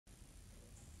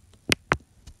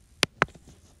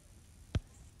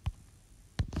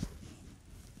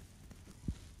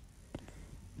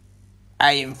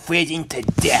I am freezing to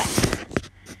death.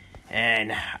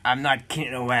 And I'm not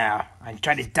kidding around. I'm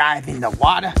trying to dive in the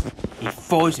water. It's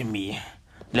frozen me.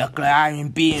 Look like I am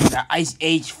being in the ice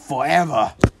age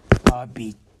forever. I'll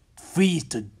be freeze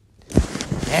to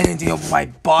anything of my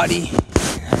body.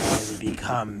 And I will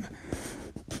become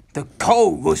the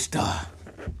cold rooster.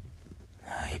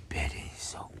 I bet it's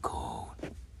so cold.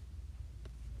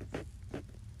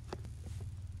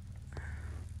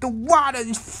 The water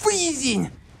is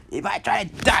freezing. If I try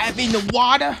to dive in the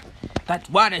water, that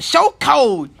water is so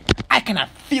cold, I cannot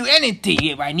feel anything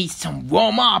if I need some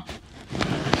warm up.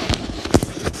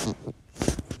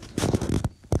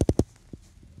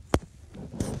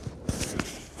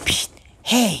 Psst.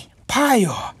 Hey,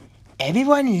 Pyro,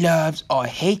 everyone loves or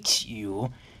hates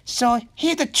you, so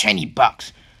here's the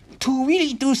 $20 to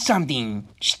really do something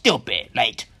stupid,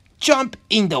 like jump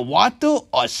in the water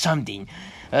or something.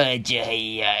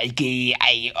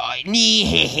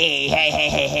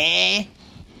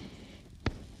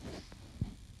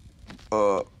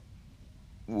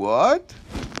 What?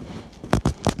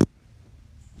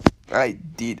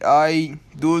 Did I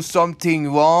do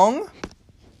something wrong?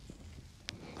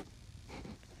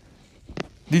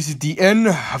 This is the end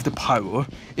of the Pyro.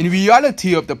 In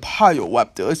reality of the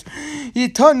Pyroraptors, he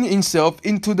turned himself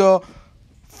into the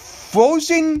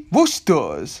frozen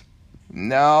roosters.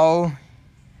 Now,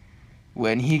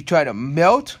 when he tried to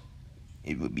melt,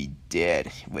 it would be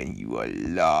dead when you are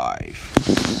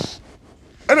alive.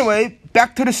 Anyway,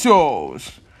 back to the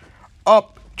shows.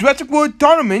 Jurassic World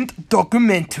Tournament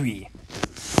documentary.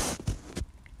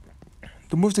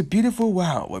 The most beautiful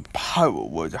wow when Pyro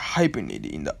was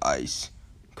hibernating in the ice,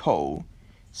 cold,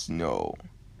 snow,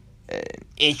 and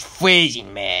it's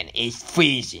freezing, man. It's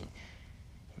freezing.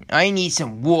 I need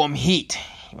some warm heat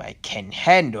if I can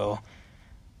handle.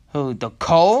 Oh, the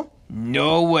cold?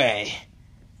 No way.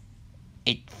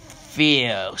 It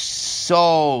feels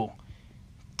so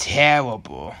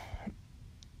terrible.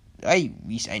 I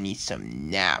wish I need some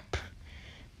nap,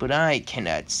 but I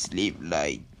cannot sleep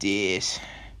like this.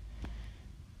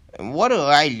 And what do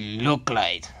I look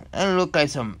like? I look like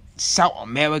some South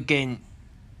American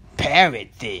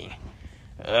parrot thing.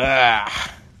 Ugh.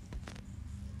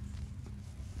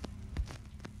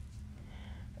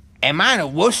 Am I the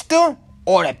rooster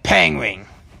or the penguin?